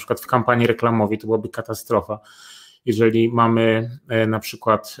dolegliwość, ale na przykład w kampanii reklamowej to byłaby katastrofa. Jeżeli mamy na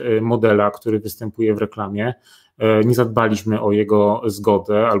przykład modela, który występuje w reklamie nie zadbaliśmy o jego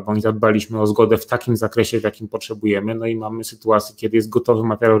zgodę albo nie zadbaliśmy o zgodę w takim zakresie, w jakim potrzebujemy, no i mamy sytuację, kiedy jest gotowy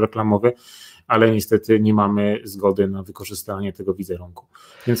materiał reklamowy, ale niestety nie mamy zgody na wykorzystanie tego wizerunku.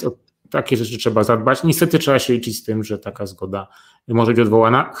 Więc o takie rzeczy trzeba zadbać. Niestety trzeba się liczyć z tym, że taka zgoda może być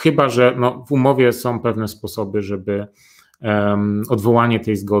odwołana, chyba że no, w umowie są pewne sposoby, żeby odwołanie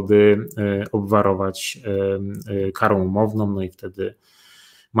tej zgody obwarować karą umowną, no i wtedy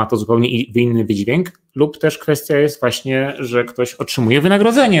ma to zupełnie inny wydźwięk, lub też kwestia jest właśnie, że ktoś otrzymuje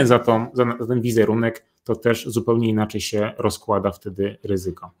wynagrodzenie za ten wizerunek, to też zupełnie inaczej się rozkłada wtedy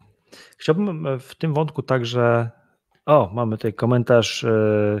ryzyko. Chciałbym w tym wątku także, mamy tutaj komentarz,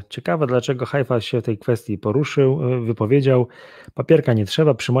 ciekawe dlaczego Hajfa się w tej kwestii wypowiedział, papierka nie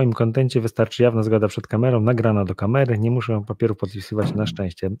trzeba, przy moim kontencie wystarczy jawna zgoda przed kamerą, nagrana do kamery, nie muszę papieru podpisywać na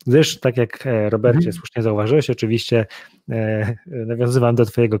szczęście. Gdyż tak jak Robercie słusznie zauważyłeś, oczywiście nawiązywałem do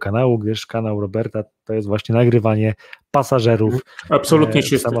twojego kanału, gdyż kanał Roberta to jest właśnie nagrywanie pasażerów.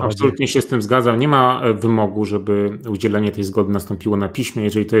 Absolutnie się z tym zgadzam. Nie ma wymogu, żeby udzielenie tej zgody nastąpiło na piśmie,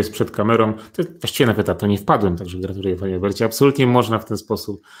 jeżeli to jest przed kamerą. Właściwie nawet na to nie wpadłem, także gratuluję panie Robercie. Absolutnie można w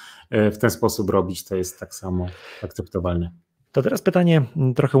ten sposób robić, to jest tak samo akceptowalne. To teraz pytanie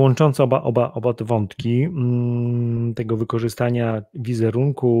trochę łączące oba te wątki, tego wykorzystania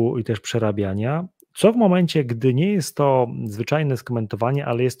wizerunku i też przerabiania. Co w momencie, gdy nie jest to zwyczajne skomentowanie,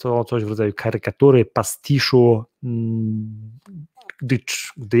 ale jest to coś w rodzaju karykatury, pastiszu,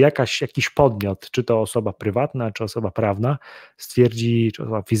 gdy jakiś podmiot, czy to osoba prywatna, czy osoba prawna stwierdzi, czy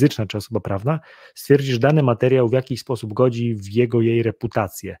osoba fizyczna, czy osoba prawna, stwierdzi, że dany materiał w jakiś sposób godzi w jej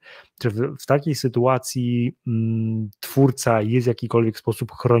reputację. Czy w takiej sytuacji twórca jest w jakikolwiek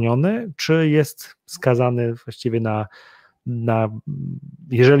sposób chroniony, czy jest skazany właściwie na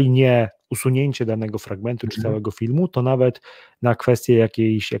jeżeli nie usunięcie danego fragmentu czy całego filmu, to nawet na kwestię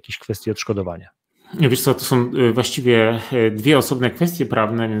jakiejś kwestii odszkodowania? Wiesz co, to są właściwie dwie osobne kwestie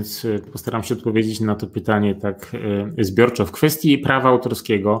prawne, więc postaram się odpowiedzieć na to pytanie tak zbiorczo. W kwestii prawa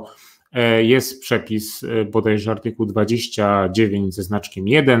autorskiego jest przepis, bodajże artykuł 29 ze znaczkiem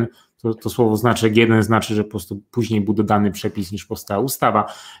 1, to słowo znaczek 1 znaczy, że po prostu później był dodany przepis niż powstała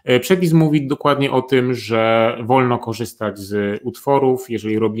ustawa. Przepis mówi dokładnie o tym, że wolno korzystać z utworów,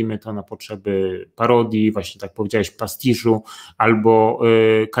 jeżeli robimy to na potrzeby parodii, właśnie tak powiedziałeś, pastiżu albo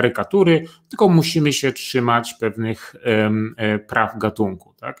karykatury, tylko musimy się trzymać pewnych praw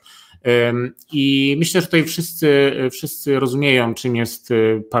gatunku, tak? I myślę, że tutaj wszyscy rozumieją, czym jest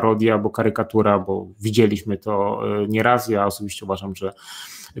parodia albo karykatura, bo widzieliśmy to nieraz. Ja osobiście uważam, że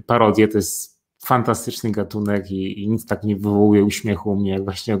parodie to jest fantastyczny gatunek i nic tak nie wywołuje uśmiechu u mnie, jak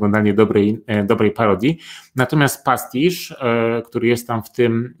właśnie oglądanie dobrej parodii. Natomiast pastisz, który jest tam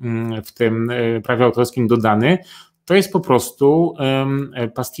w tym prawie autorskim dodany, to jest po prostu,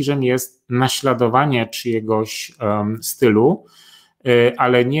 pastiżem jest naśladowanie czyjegoś stylu,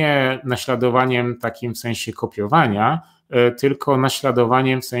 ale nie naśladowaniem takim w sensie kopiowania, tylko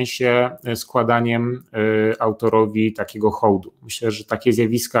naśladowaniem w sensie składaniem autorowi takiego hołdu. Myślę, że takie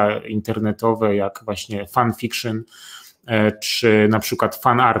zjawiska internetowe jak właśnie fanfiction, czy na przykład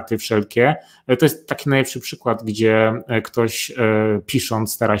fanarty wszelkie, to jest taki najlepszy przykład, gdzie ktoś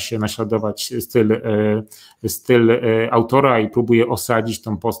pisząc stara się naśladować styl autora i próbuje osadzić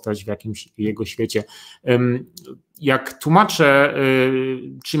tą postać w jakimś jego świecie. Jak tłumaczę,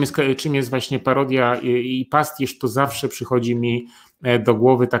 czym jest właśnie parodia i pastisz, to zawsze przychodzi mi do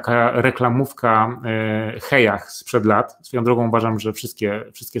głowy taka reklamówka Hejach sprzed lat. Swoją drogą uważam, że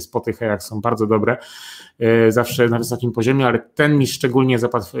wszystkie spoty Hejach są bardzo dobre, zawsze na wysokim poziomie, ale ten mi szczególnie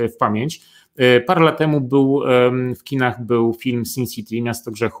zapadł w pamięć. Parę lat temu w kinach był film Sin City,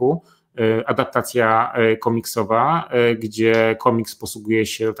 Miasto Grzechu, adaptacja komiksowa, gdzie komiks posługuje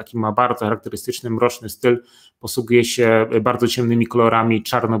się takim, ma bardzo charakterystyczny, mroczny styl, posługuje się bardzo ciemnymi kolorami,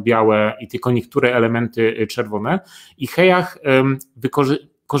 czarno-białe i tylko niektóre elementy czerwone. I Hejach,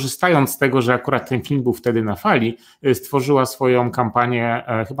 korzystając z tego, że akurat ten film był wtedy na fali, stworzyła swoją kampanię,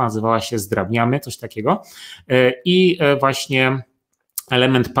 chyba nazywała się Zdrabniamy, coś takiego. I właśnie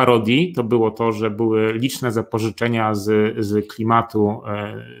element parodii to było to, że były liczne zapożyczenia z klimatu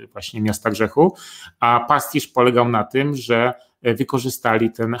właśnie Miasta Grzechu, a pastisz polegał na tym, że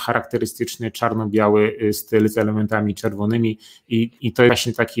wykorzystali ten charakterystyczny czarno-biały styl z elementami czerwonymi i to jest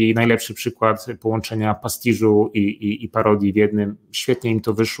właśnie taki najlepszy przykład połączenia pastiżu i parodii w jednym. Świetnie im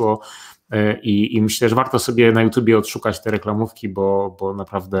to wyszło i myślę, że warto sobie na YouTubie odszukać te reklamówki, bo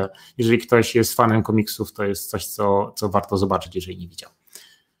naprawdę jeżeli ktoś jest fanem komiksów, to jest coś, co warto zobaczyć, jeżeli nie widział.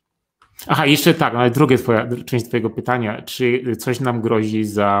 Aha, jeszcze tak, ale część twojego pytania, czy coś nam grozi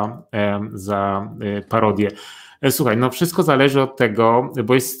za parodię? Słuchaj, no wszystko zależy od tego,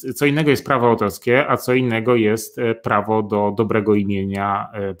 bo co innego jest prawo autorskie, a co innego jest prawo do dobrego imienia,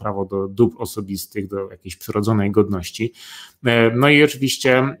 prawo do dóbr osobistych, do jakiejś przyrodzonej godności. No i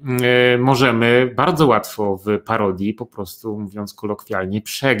oczywiście możemy bardzo łatwo w parodii, po prostu mówiąc kolokwialnie,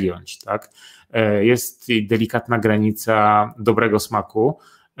 przegiąć, tak? Jest delikatna granica dobrego smaku,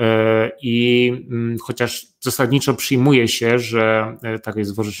 i chociaż zasadniczo przyjmuje się, że tak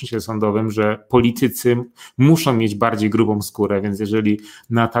jest w orzecznictwie sądowym, że politycy muszą mieć bardziej grubą skórę, więc jeżeli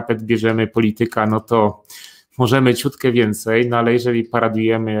na tapet bierzemy polityka, no to możemy ciutkę więcej, no ale jeżeli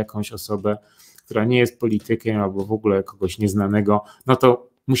paradujemy jakąś osobę, która nie jest politykiem albo w ogóle kogoś nieznanego, no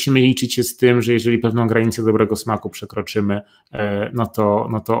to musimy liczyć się z tym, że jeżeli pewną granicę dobrego smaku przekroczymy, no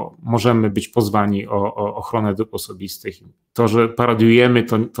to możemy być pozwani o ochronę dóbr osobistych. To, że parodiujemy,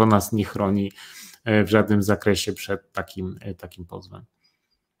 to nas nie chroni w żadnym zakresie przed takim pozwem.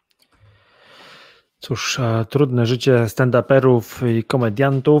 Cóż, trudne życie stand-uperów i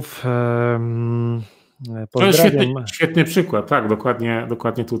komediantów. Pozdrawiam. To świetny przykład, tak,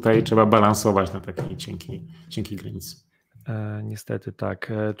 dokładnie tutaj trzeba balansować na takiej cienkiej granicy. Niestety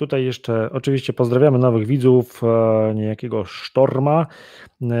tak. Tutaj jeszcze oczywiście pozdrawiamy nowych widzów, niejakiego Sztorma.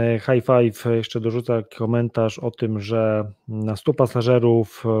 High Five jeszcze dorzuca komentarz o tym, że na 100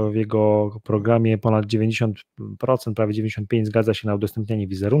 pasażerów w jego programie ponad 90%, prawie 95% zgadza się na udostępnianie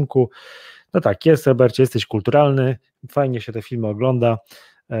wizerunku. No tak, jest, Robercie, jesteś kulturalny, fajnie się te filmy ogląda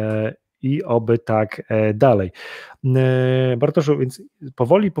i oby tak dalej. Bartoszu, więc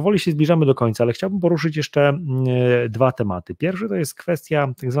powoli się zbliżamy do końca, ale chciałbym poruszyć jeszcze dwa tematy. Pierwszy to jest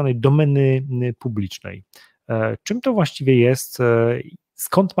kwestia tak zwanej domeny publicznej. Czym to właściwie jest?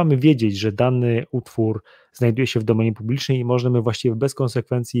 Skąd mamy wiedzieć, że dany utwór znajduje się w domenie publicznej i możemy właściwie bez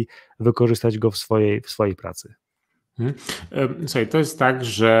konsekwencji wykorzystać go w swojej pracy? Słuchaj, to jest tak,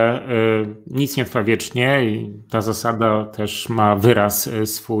 że nic nie trwa wiecznie i ta zasada też ma wyraz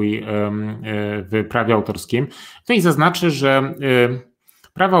swój w prawie autorskim. Tutaj zaznaczę, że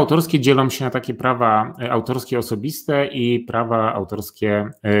prawa autorskie dzielą się na takie prawa autorskie osobiste i prawa autorskie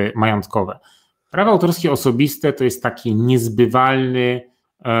majątkowe. Prawa autorskie osobiste to jest taki niezbywalny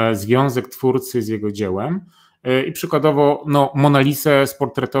związek twórcy z jego dziełem. I przykładowo Mona Lisę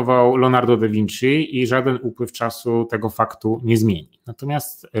sportretował Leonardo da Vinci i żaden upływ czasu tego faktu nie zmieni.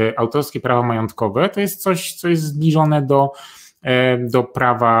 Natomiast autorskie prawa majątkowe to jest coś, co jest zbliżone do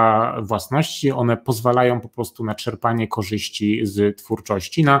prawa własności. One pozwalają po prostu na czerpanie korzyści z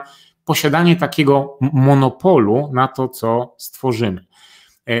twórczości, na posiadanie takiego monopolu na to, co stworzymy.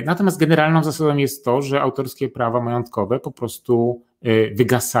 Natomiast generalną zasadą jest to, że autorskie prawa majątkowe po prostu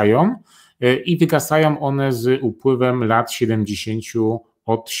wygasają i wygasają one z upływem lat 70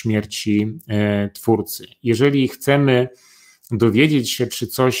 od śmierci twórcy. Jeżeli chcemy dowiedzieć się, czy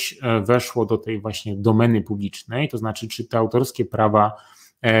coś weszło do tej właśnie domeny publicznej, to znaczy, czy te autorskie prawa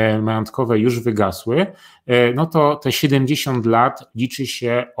majątkowe już wygasły, no to te 70 lat liczy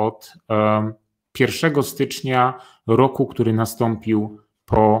się od 1 stycznia roku, który nastąpił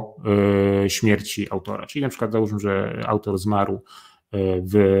po śmierci autora. Czyli na przykład załóżmy, że autor zmarł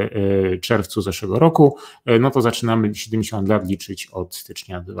w czerwcu zeszłego roku, no to zaczynamy 70 lat liczyć od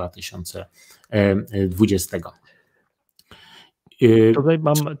stycznia 2020. Tutaj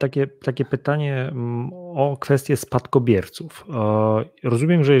mam takie pytanie o kwestię spadkobierców.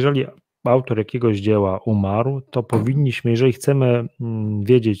 Rozumiem, że jeżeli autor jakiegoś dzieła umarł, to powinniśmy, jeżeli chcemy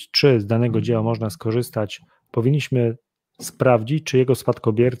wiedzieć, czy z danego dzieła można skorzystać, powinniśmy sprawdzić, czy jego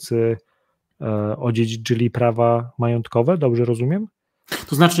spadkobiercy odziedziczyli prawa majątkowe, dobrze rozumiem?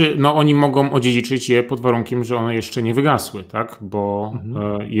 To znaczy, oni mogą odziedziczyć je pod warunkiem, że one jeszcze nie wygasły, tak? Bo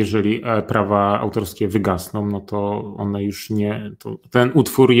jeżeli prawa autorskie wygasną, no to one już nie, ten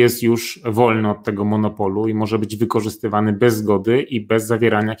utwór jest już wolny od tego monopolu i może być wykorzystywany bez zgody i bez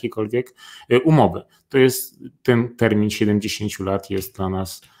zawierania jakiejkolwiek umowy. To jest ten termin 70 lat jest dla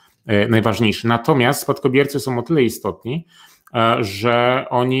nas najważniejszy. Natomiast spadkobiercy są o tyle istotni, że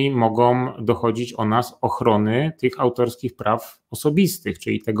oni mogą dochodzić o nas ochrony tych autorskich praw osobistych,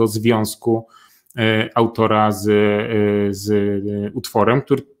 czyli tego związku autora z utworem,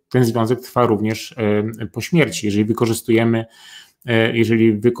 który ten związek trwa również po śmierci.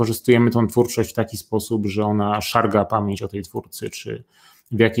 Jeżeli wykorzystujemy tą twórczość w taki sposób, że ona szarga pamięć o tej twórcy, czy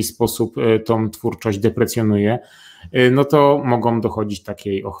w jakiś sposób tą twórczość deprecjonuje, no to mogą dochodzić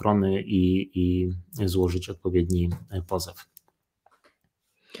takiej ochrony i złożyć odpowiedni pozew.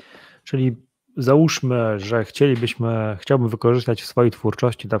 Czyli załóżmy, że chciałbym wykorzystać w swojej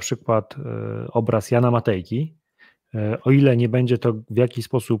twórczości na przykład obraz Jana Matejki, o ile nie będzie to w jakiś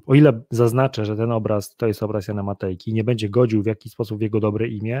sposób, o ile zaznaczę, że ten obraz to jest obraz Jana Matejki, nie będzie godził w jakiś sposób w jego dobre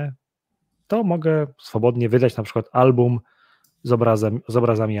imię, to mogę swobodnie wydać na przykład album z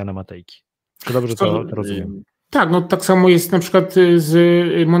obrazami Jana Matejki. Czy dobrze to rozumiem? Tak, no tak samo jest na przykład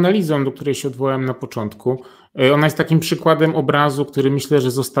z Monalizą, do której się odwołałem na początku. Ona jest takim przykładem obrazu, który myślę,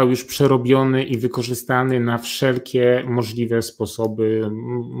 że został już przerobiony i wykorzystany na wszelkie możliwe sposoby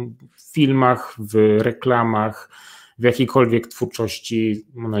w filmach, w reklamach, w jakiejkolwiek twórczości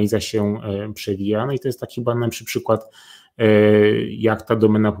Monaliza się przewija. No i to jest taki banalny przykład, jak ta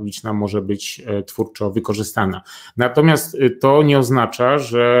domena publiczna może być twórczo wykorzystana. Natomiast to nie oznacza,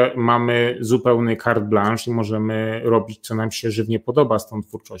 że mamy zupełny carte blanche i możemy robić, co nam się żywnie podoba z tą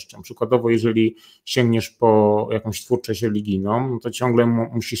twórczością. Przykładowo, jeżeli sięgniesz po jakąś twórczość religijną, no to ciągle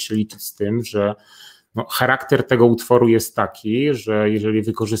musisz się liczyć z tym, że no, charakter tego utworu jest taki, że jeżeli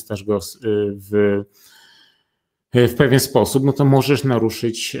wykorzystasz go w pewien sposób, no to możesz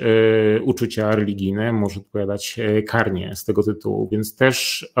naruszyć uczucia religijne, możesz odpowiadać karnie z tego tytułu, więc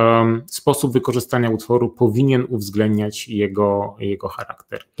też sposób wykorzystania utworu powinien uwzględniać jego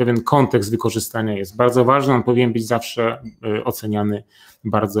charakter. Pewien kontekst wykorzystania jest bardzo ważny, on powinien być zawsze oceniany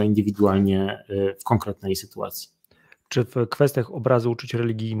bardzo indywidualnie w konkretnej sytuacji. Czy w kwestiach obrazu uczuć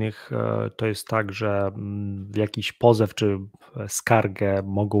religijnych to jest tak, że jakiś pozew czy skargę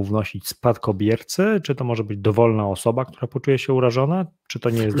mogą wnosić spadkobiercy, czy to może być dowolna osoba, która poczuje się urażona, czy to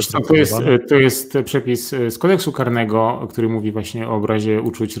nie jest doprecyzowane? To jest przepis z kodeksu karnego, który mówi właśnie o obrazie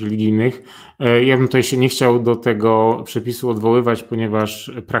uczuć religijnych. Ja bym tutaj się nie chciał do tego przepisu odwoływać,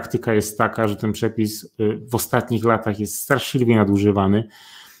 ponieważ praktyka jest taka, że ten przepis w ostatnich latach jest straszliwie nadużywany.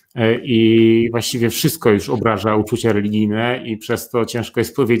 I właściwie wszystko już obraża uczucia religijne i przez to ciężko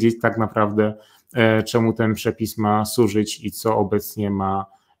jest powiedzieć tak naprawdę, czemu ten przepis ma służyć i co obecnie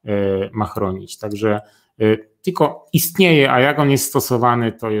ma chronić. Także tylko istnieje, a jak on jest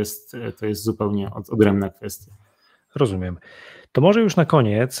stosowany, to jest zupełnie odrębna kwestia. Rozumiem. To może już na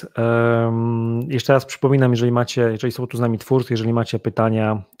koniec, jeszcze raz przypominam, jeżeli są tu z nami twórcy, jeżeli macie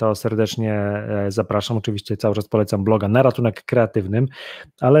pytania, to serdecznie zapraszam. Oczywiście cały czas polecam bloga na Ratunek Kreatywnym,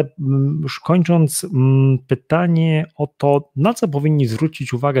 ale już kończąc, pytanie o to, na co powinni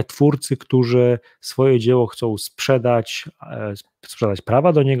zwrócić uwagę twórcy, którzy swoje dzieło chcą sprzedać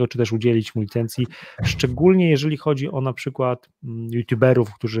prawa do niego, czy też udzielić mu licencji, szczególnie jeżeli chodzi o na przykład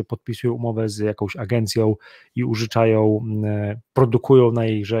youtuberów, którzy podpisują umowę z jakąś agencją i produkują na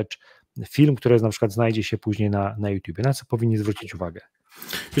jej rzecz film, który na przykład znajdzie się później na YouTubie. Na co powinni zwrócić uwagę?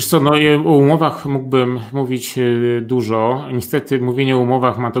 Wiesz co, no o umowach mógłbym mówić dużo. Niestety mówienie o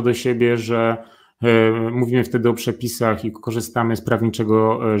umowach ma to do siebie, że mówimy wtedy o przepisach i korzystamy z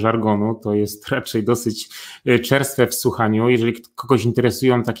prawniczego żargonu. To jest raczej dosyć czerstwe w słuchaniu. Jeżeli kogoś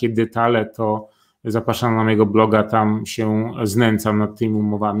interesują takie detale, to zapraszam na mojego bloga, tam się znęcam nad tymi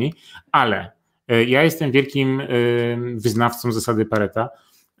umowami, ale ja jestem wielkim wyznawcą zasady Pareta.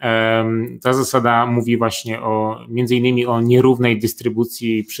 Ta zasada mówi właśnie między innymi o nierównej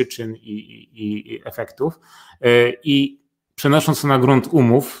dystrybucji przyczyn i efektów i przenosząc to na grunt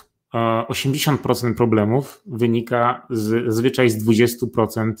umów, 80% problemów wynika zazwyczaj z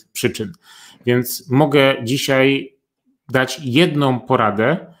 20% przyczyn. Więc mogę dzisiaj dać jedną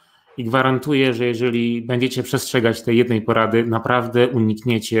poradę i gwarantuję, że jeżeli będziecie przestrzegać tej jednej porady, naprawdę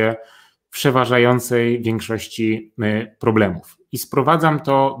unikniecie przeważającej większości problemów. I sprowadzam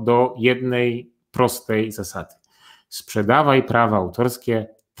to do jednej prostej zasady. Sprzedawaj prawa autorskie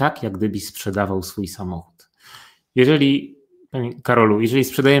tak, jak gdybyś sprzedawał swój samochód. Panie Karolu, jeżeli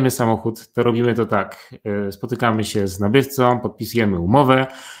sprzedajemy samochód, to robimy to tak. Spotykamy się z nabywcą, podpisujemy umowę,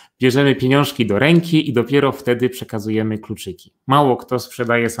 bierzemy pieniążki do ręki i dopiero wtedy przekazujemy kluczyki. Mało kto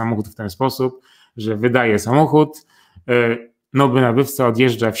sprzedaje samochód w ten sposób, że wydaje samochód, nowy nabywca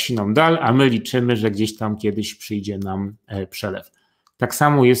odjeżdża w siną dal, a my liczymy, że gdzieś tam kiedyś przyjdzie nam przelew. Tak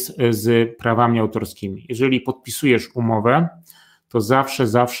samo jest z prawami autorskimi. Jeżeli podpisujesz umowę, to zawsze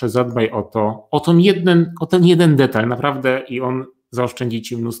zadbaj o ten jeden detal, naprawdę, i on zaoszczędzi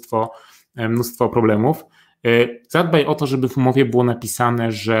ci mnóstwo problemów. Zadbaj o to, żeby w umowie było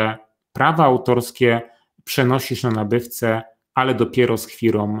napisane, że prawa autorskie przenosisz na nabywcę, ale dopiero z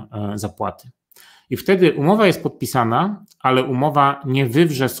chwilą zapłaty. I wtedy umowa jest podpisana, ale umowa nie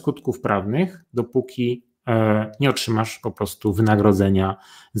wywrze skutków prawnych, dopóki nie otrzymasz po prostu wynagrodzenia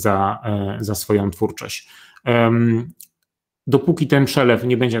za swoją twórczość. Dopóki ten przelew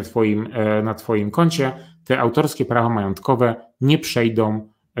nie będzie na twoim koncie, te autorskie prawa majątkowe nie przejdą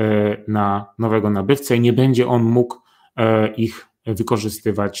na nowego nabywcę i nie będzie on mógł ich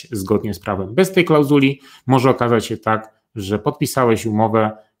wykorzystywać zgodnie z prawem. Bez tej klauzuli może okazać się tak, że podpisałeś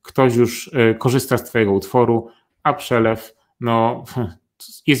umowę, ktoś już korzysta z twojego utworu, a przelew, no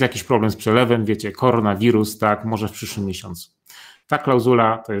jest jakiś problem z przelewem, wiecie, koronawirus, tak, może w przyszłym miesiącu. ta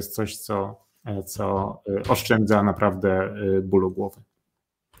klauzula to jest coś, co oszczędza naprawdę bólu głowy.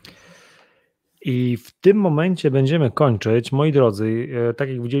 I w tym momencie będziemy kończyć. Moi drodzy, tak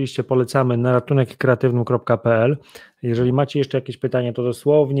jak widzieliście, polecamy na ratunekkreatywnym.pl. Jeżeli macie jeszcze jakieś pytania, to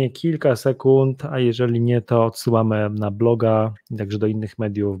dosłownie kilka sekund, a jeżeli nie, to odsyłamy na bloga, także do innych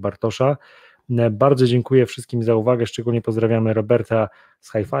mediów Bartosza. Bardzo dziękuję wszystkim za uwagę, szczególnie pozdrawiamy Roberta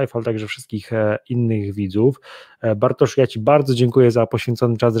z High Five, ale także wszystkich innych widzów. Bartosz, ja Ci bardzo dziękuję za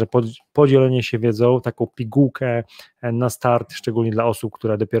poświęcony czas, że podzielenie się wiedzą, taką pigułkę na start, szczególnie dla osób,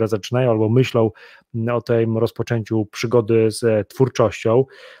 które dopiero zaczynają albo myślą o tym rozpoczęciu przygody z twórczością.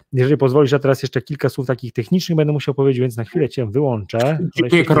 Jeżeli pozwolisz, ja teraz jeszcze kilka słów takich technicznych będę musiał powiedzieć, więc na chwilę Cię wyłączę.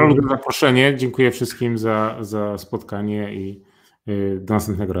 Dziękuję Karolu za zaproszenie, dziękuję wszystkim za spotkanie i do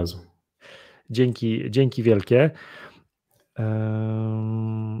następnego razu. Dzięki wielkie.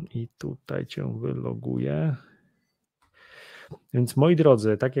 I tutaj Cię wyloguję. Więc moi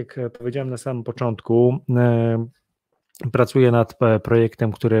drodzy, tak jak powiedziałem na samym początku, pracuję nad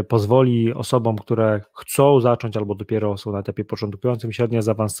projektem, który pozwoli osobom, które chcą zacząć albo dopiero są na etapie początkującym, średnio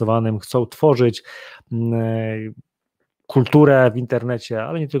zaawansowanym, chcą tworzyć kulturę w internecie,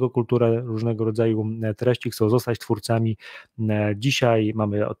 ale nie tylko kulturę, różnego rodzaju treści, chcą zostać twórcami. Dzisiaj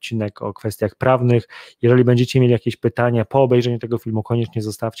mamy odcinek o kwestiach prawnych. Jeżeli będziecie mieli jakieś pytania po obejrzeniu tego filmu, koniecznie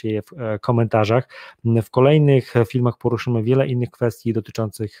zostawcie je w komentarzach. W kolejnych filmach poruszymy wiele innych kwestii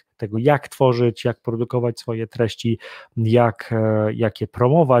dotyczących tego, jak tworzyć, jak produkować swoje treści, jak je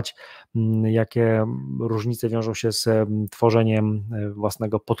promować, jakie różnice wiążą się z tworzeniem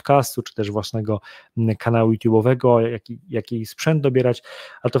własnego podcastu, czy też własnego kanału YouTube'owego, jaki sprzęt dobierać,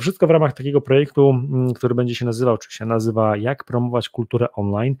 ale to wszystko w ramach takiego projektu, który będzie się nazywał, czy się nazywa Jak promować kulturę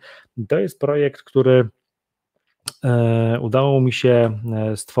online. To jest projekt, który udało mi się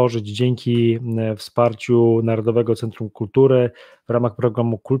stworzyć dzięki wsparciu Narodowego Centrum Kultury w ramach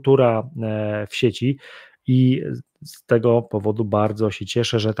programu Kultura w sieci i z tego powodu bardzo się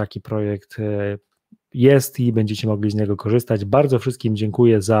cieszę, że taki projekt jest i będziecie mogli z niego korzystać. Bardzo wszystkim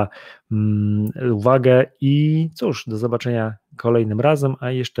dziękuję za uwagę i cóż, do zobaczenia kolejnym razem,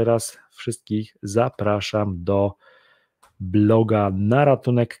 a jeszcze raz wszystkich zapraszam do bloga na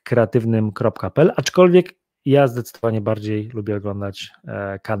ratunekkreatywnym.pl, aczkolwiek ja zdecydowanie bardziej lubię oglądać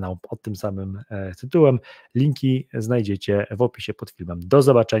kanał pod tym samym tytułem. Linki znajdziecie w opisie pod filmem. Do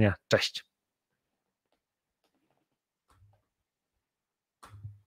zobaczenia, cześć!